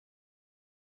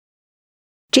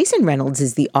Jason Reynolds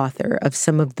is the author of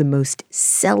some of the most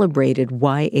celebrated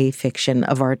YA fiction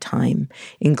of our time,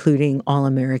 including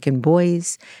All-American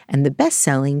Boys and the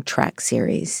best-selling Track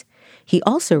series. He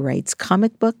also writes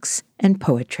comic books and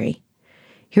poetry.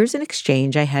 Here's an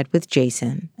exchange I had with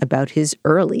Jason about his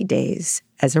early days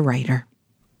as a writer.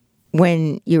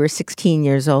 When you were 16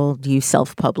 years old, you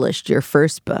self-published your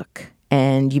first book,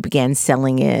 and you began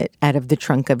selling it out of the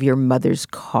trunk of your mother's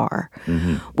car.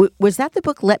 Mm-hmm. Was that the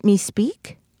book, Let Me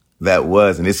Speak? That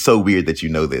was, and it's so weird that you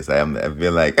know this. I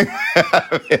feel like...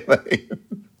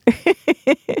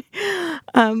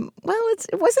 Well,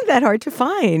 it wasn't that hard to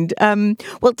find.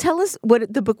 Well, tell us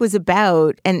what the book was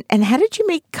about, and how did you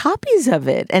make copies of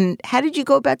it, and how did you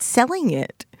go about selling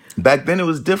it? Back then, it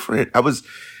was different. I was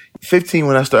 15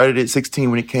 when I started it,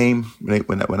 16 when it came, when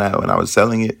I was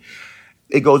selling it.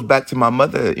 It goes back to my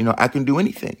mother. You know, I can do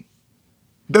anything.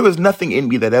 There was nothing in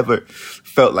me that ever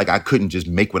felt like I couldn't just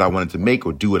make what I wanted to make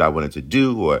or do what I wanted to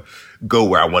do or go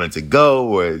where I wanted to go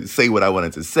or say what I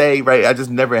wanted to say, right? I just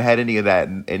never had any of that,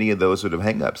 any of those sort of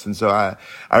hangups. And so I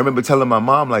remember telling my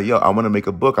mom, like, yo, I want to make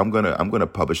a book. I'm going to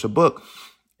publish a book.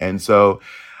 And so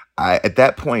at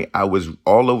that point, I was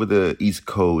all over the East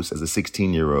Coast as a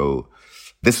 16-year-old.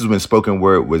 This is when spoken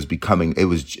word was becoming, it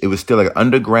was still like an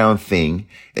underground thing.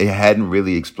 It hadn't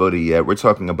really exploded yet. We're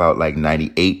talking about like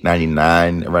 98,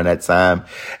 99, around that time.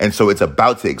 And so it's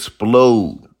about to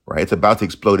explode, right? It's about to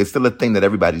explode. It's still a thing that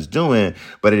everybody's doing,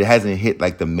 but it hasn't hit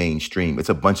like the mainstream. It's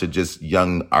a bunch of just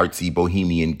young, artsy,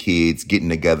 bohemian kids getting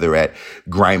together at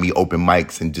grimy open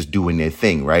mics and just doing their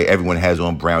thing, right? Everyone has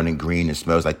on brown and green and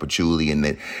smells like patchouli and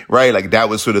then, right? Like that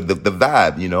was sort of the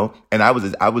vibe, you know? And I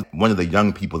was one of the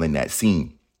young people in that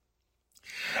scene.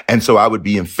 And so I would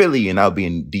be in Philly and I would be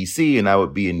in DC and I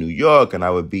would be in New York and I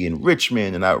would be in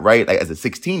Richmond and like as a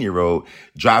 16-year-old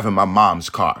driving my mom's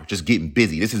car, just getting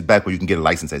busy. This is back when you can get a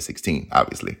license at 16,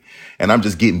 obviously. And I'm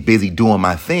just getting busy doing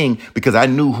my thing because I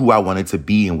knew who I wanted to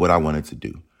be and what I wanted to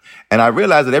do. And I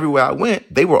realized that everywhere I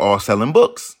went, they were all selling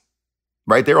books,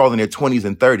 right? They're all in their 20s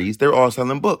and 30s. They're all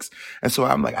selling books. And so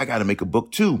I'm like, I got to make a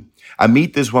book too. I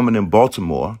meet this woman in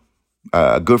Baltimore,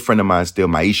 a good friend of mine still,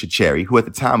 Maisha Cherry, who at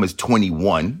the time was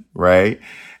 21, right?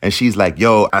 And she's like,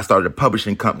 yo, I started a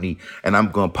publishing company and I'm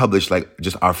going to publish like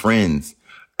just our friends.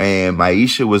 And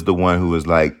Maisha was the one who was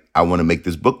like, I want to make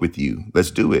this book with you. Let's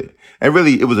do it. And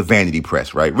really, it was a vanity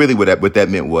press, right? Really, what that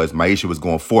meant was Maisha was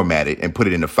going to format it and put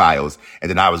it in the files, and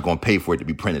then I was going to pay for it to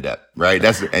be printed up, right?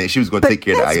 And she was going to take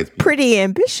care of the ISP. Pretty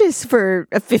ambitious for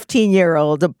a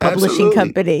 15-year-old, a publishing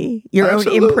company, your own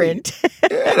imprint.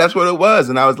 Yeah, that's what it was.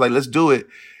 And I was like, let's do it.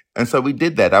 And so we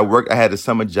did that. I had a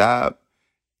summer job.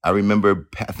 I remember,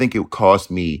 I think it cost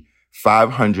me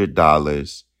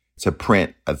 $500 to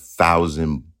print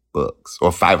 1,000 books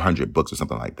or 500 books or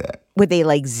something like that. Were they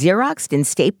like Xeroxed and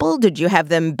stapled? Did you have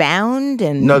them bound?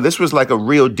 And no, this was like a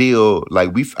real deal.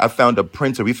 Like we found a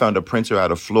printer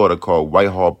out of Florida called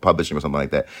Whitehall Publishing or something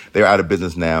like that. They're out of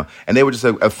business now. And they were just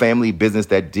a family business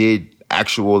that did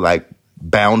actual like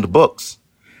bound books.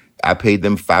 I paid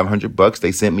them $500.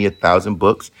 They sent me 1,000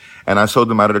 books and I sold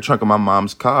them out of the trunk of my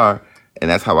mom's car. And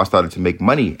that's how I started to make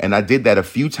money. And I did that a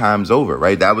few times over,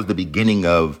 right? That was the beginning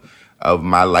of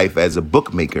my life as a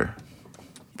bookmaker.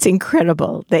 It's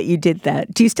incredible that you did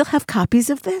that. Do you still have copies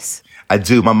of this? I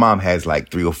do. My mom has like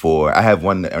 3 or 4. I have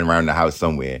one around the house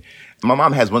somewhere. My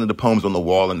mom has one of the poems on the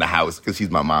wall in the house because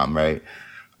she's my mom, right?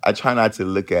 I try not to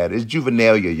look at it. It's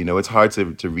juvenilia, you know. It's hard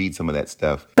to read some of that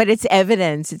stuff. But it's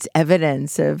evidence. It's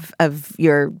evidence of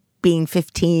your being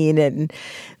 15 and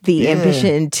the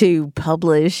ambition to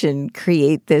publish and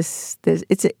create this.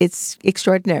 It's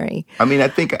extraordinary. I mean, I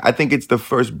think it's the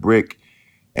first brick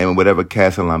in whatever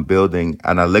castle I'm building,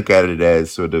 and I look at it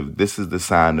as sort of this is the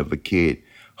sign of a kid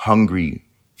hungry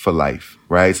for life,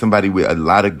 right? Somebody with a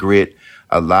lot of grit,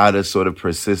 a lot of sort of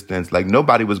persistence. Like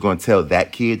nobody was going to tell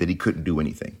that kid that he couldn't do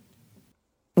anything.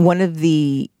 One of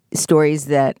the stories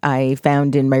that I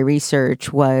found in my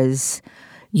research was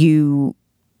you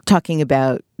talking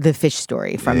about the fish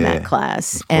story from that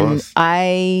class. And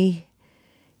I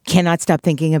cannot stop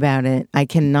thinking about it. I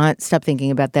cannot stop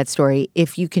thinking about that story.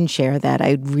 If you can share that,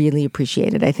 I'd really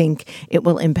appreciate it. I think it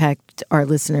will impact our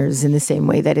listeners in the same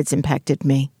way that it's impacted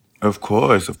me. Of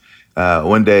course.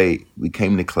 One day we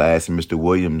came to class and Mr.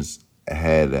 Williams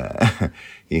had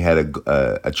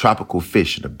a tropical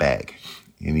fish in a bag.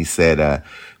 And he said,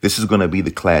 this is going to be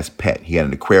the class pet. He had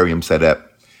an aquarium set up.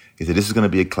 He said, this is going to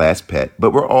be a class pet,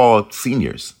 but we're all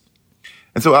seniors.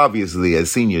 And so obviously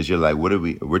as seniors, you're like,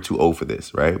 we're too old for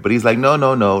this, right? But he's like, no.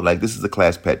 Like, this is a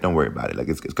class pet. Don't worry about it. Like,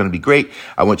 it's going to be great.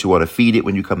 I want you all to feed it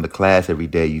when you come to class every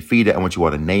day. You feed it. I want you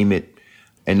all to name it.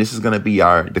 And this is going to be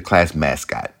the class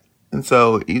mascot. And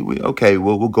so, okay,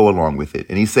 we'll go along with it.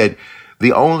 And he said,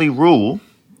 the only rule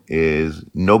is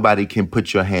nobody can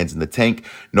put your hands in the tank.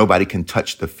 Nobody can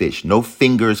touch the fish. No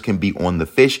fingers can be on the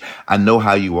fish. I know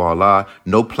how you all are.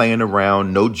 No playing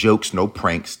around, no jokes, no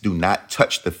pranks. Do not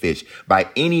touch the fish by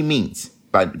any means.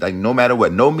 No matter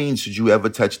what, no means should you ever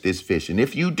touch this fish. And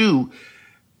if you do,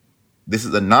 this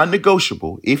is a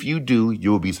non-negotiable. If you do,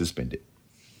 you will be suspended.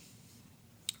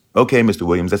 Okay, Mr.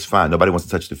 Williams, that's fine. Nobody wants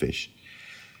to touch the fish.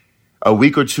 A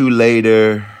week or two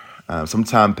later, some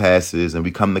time passes and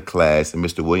we come to class and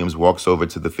Mr. Williams walks over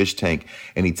to the fish tank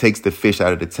and he takes the fish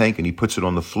out of the tank and he puts it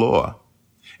on the floor.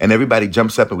 And everybody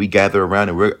jumps up and we gather around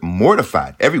and we're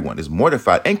mortified. Everyone is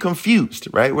mortified and confused,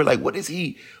 right? We're like, what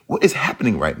is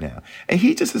happening right now? And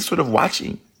he just is sort of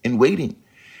watching and waiting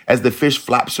as the fish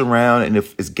flops around and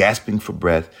is gasping for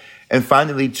breath. And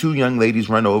finally, two young ladies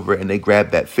run over and they grab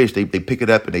that fish. They pick it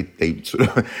up and they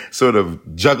sort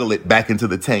of juggle it back into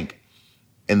the tank.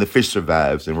 And the fish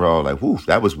survives. And we're all like, whew,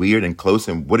 that was weird and close.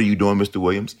 And what are you doing, Mr.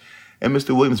 Williams? And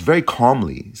Mr. Williams very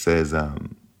calmly says,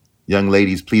 young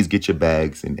ladies, please get your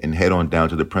bags and head on down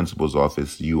to the principal's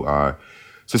office. You are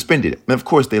suspended. And of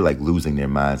course, they're like losing their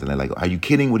minds. And they're like, are you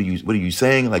kidding? What are you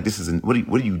saying? Like, this isn't, what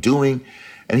are you doing?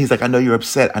 And he's like, I know you're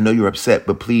upset.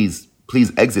 But please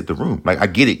exit the room. Like, I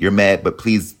get it. You're mad, but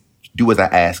please do as I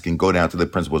ask and go down to the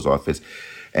principal's office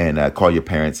and call your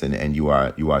parents and you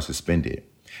are suspended.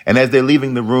 And as they're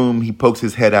leaving the room, he pokes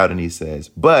his head out and he says,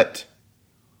 but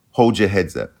hold your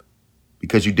heads up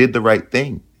because you did the right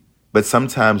thing. But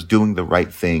sometimes doing the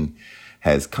right thing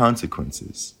has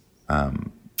consequences.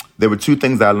 There were two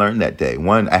things I learned that day.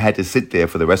 One, I had to sit there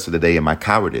for the rest of the day in my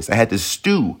cowardice. I had to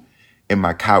stew in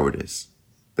my cowardice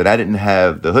that I didn't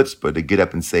have the chutzpah to get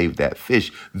up and save that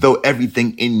fish, though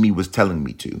everything in me was telling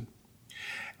me to.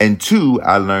 And two,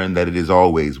 I learned that it is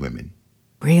always women.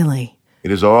 Really? It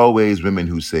is always women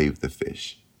who save the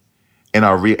fish in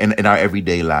our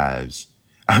everyday lives.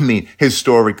 I mean,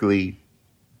 historically,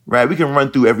 right? We can run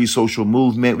through every social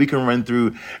movement. We can run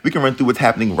through what's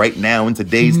happening right now in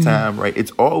today's time, right?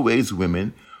 It's always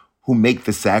women who make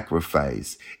the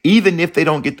sacrifice, even if they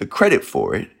don't get the credit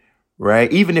for it,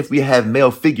 right? Even if we have male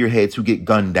figureheads who get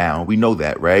gunned down, we know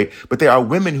that, right? But there are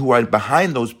women who are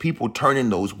behind those people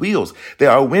turning those wheels. There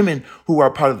are women who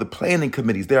are part of the planning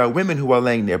committees. There are women who are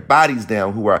laying their bodies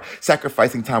down, who are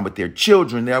sacrificing time with their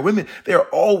children. There are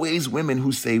always women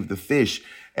who save the fish.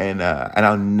 And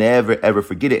I'll never, ever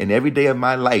forget it. And every day of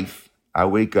my life, I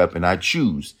wake up and I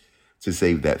choose to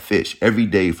save that fish every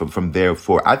day from there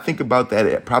forward. I think about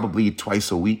that probably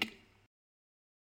twice a week.